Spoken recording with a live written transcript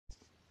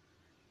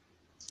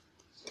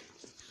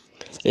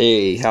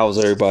Hey, how's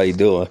everybody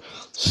doing?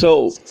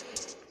 So,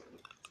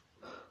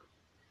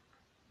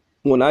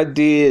 when I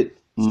did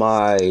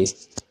my,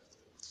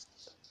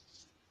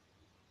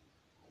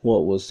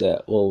 what was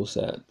that?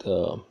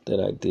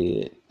 That I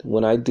did?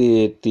 When I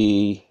did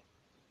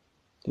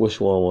which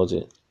one was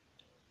it?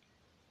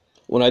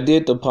 When I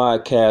did the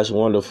podcast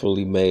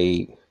Wonderfully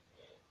Made,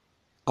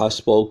 I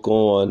spoke a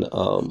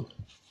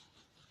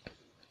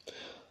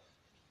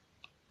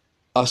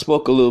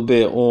little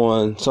bit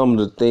on some of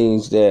the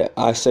things that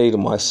I say to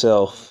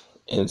myself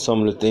and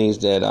some of the things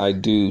that I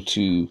do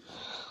to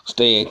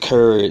stay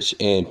encouraged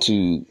and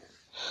to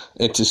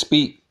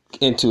speak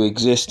into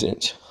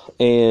existence.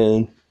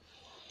 And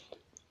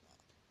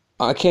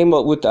I came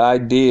up with the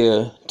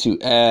idea to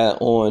add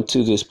on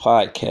to this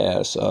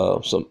podcast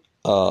some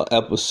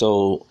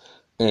episode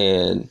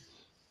and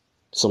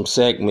some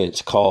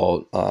segments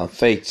called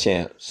Faith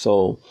Champ.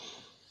 So,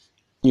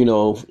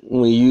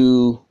 when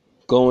you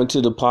go into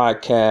the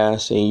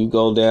podcast and you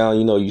go down,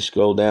 you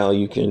scroll down,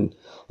 you can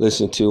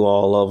listen to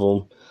all of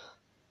them.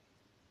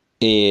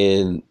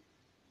 And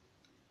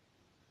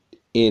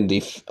I'm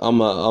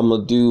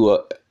gonna do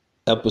a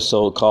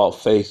episode called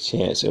Faith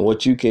Chance, and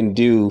what you can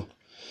do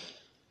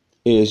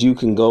is you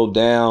can go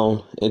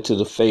down into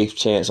the Faith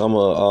Chance. I'm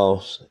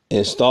gonna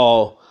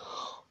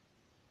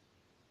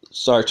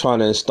start trying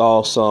to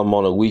install some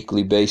on a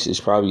weekly basis,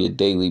 probably a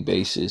daily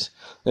basis,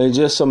 and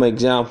just some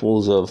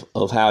examples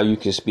of how you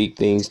can speak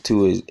things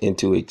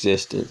into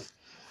existence.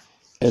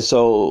 And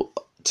so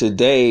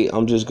today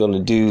I'm just gonna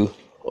do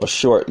a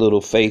short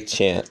little faith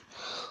chant,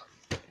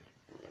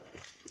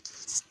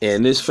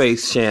 and this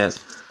faith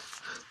chant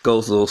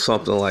goes a little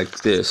something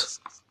like this: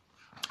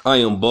 I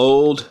am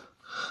bold.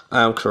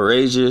 I am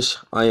courageous,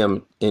 I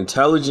am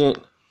intelligent,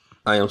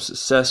 I am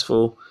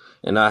successful,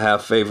 and I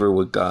have favor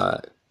with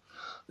God.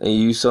 And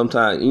you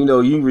sometimes,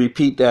 you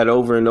repeat that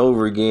over and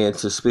over again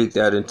to speak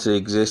that into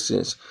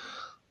existence.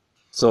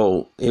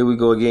 So here we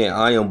go again.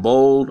 I am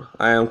bold,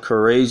 I am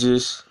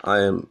courageous,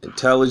 I am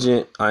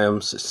intelligent, I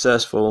am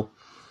successful,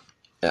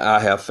 and I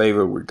have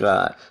favor with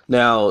God.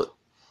 Now,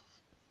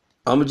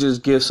 I'm going to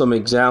just give some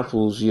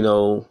examples,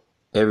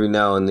 every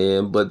now and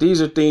then, but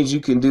these are things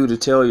you can do to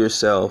tell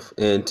yourself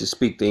and to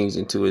speak things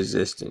into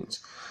existence.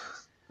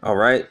 All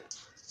right.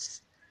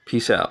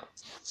 Peace out.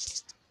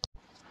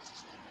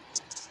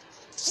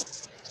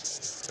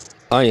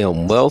 I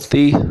am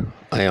wealthy,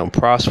 I am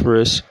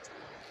prosperous,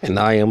 and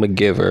I am a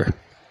giver.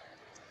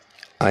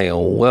 I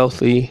am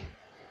wealthy,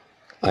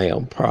 I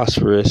am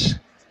prosperous,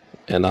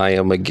 and I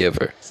am a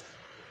giver.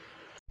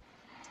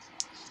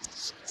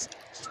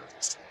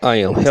 I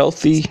am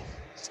healthy,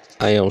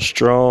 I am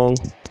strong,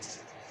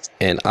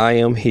 and I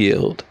am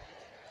healed.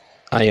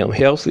 I am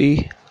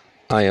healthy,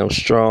 I am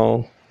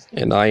strong,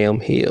 and I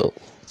am healed.